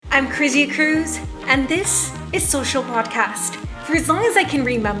I'm Crizia Cruz, and this is Social Podcast. For as long as I can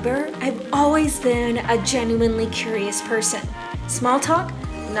remember, I've always been a genuinely curious person. Small talk,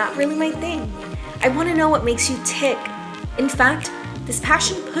 not really my thing. I want to know what makes you tick. In fact, this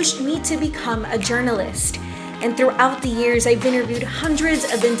passion pushed me to become a journalist. And throughout the years, I've interviewed hundreds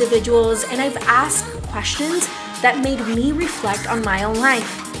of individuals and I've asked questions that made me reflect on my own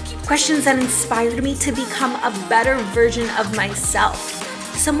life. Questions that inspired me to become a better version of myself,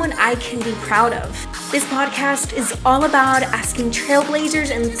 someone I can be proud of. This podcast is all about asking trailblazers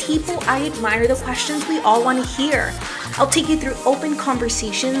and people I admire the questions we all want to hear. I'll take you through open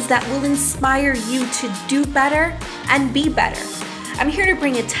conversations that will inspire you to do better and be better. I'm here to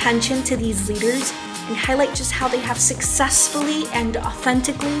bring attention to these leaders and highlight just how they have successfully and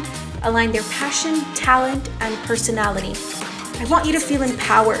authentically aligned their passion, talent, and personality. I want you to feel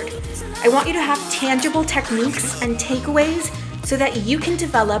empowered. I want you to have tangible techniques and takeaways so that you can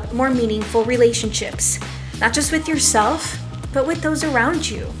develop more meaningful relationships, not just with yourself, but with those around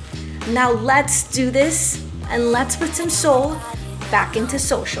you. Now let's do this and let's put some soul back into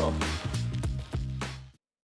social.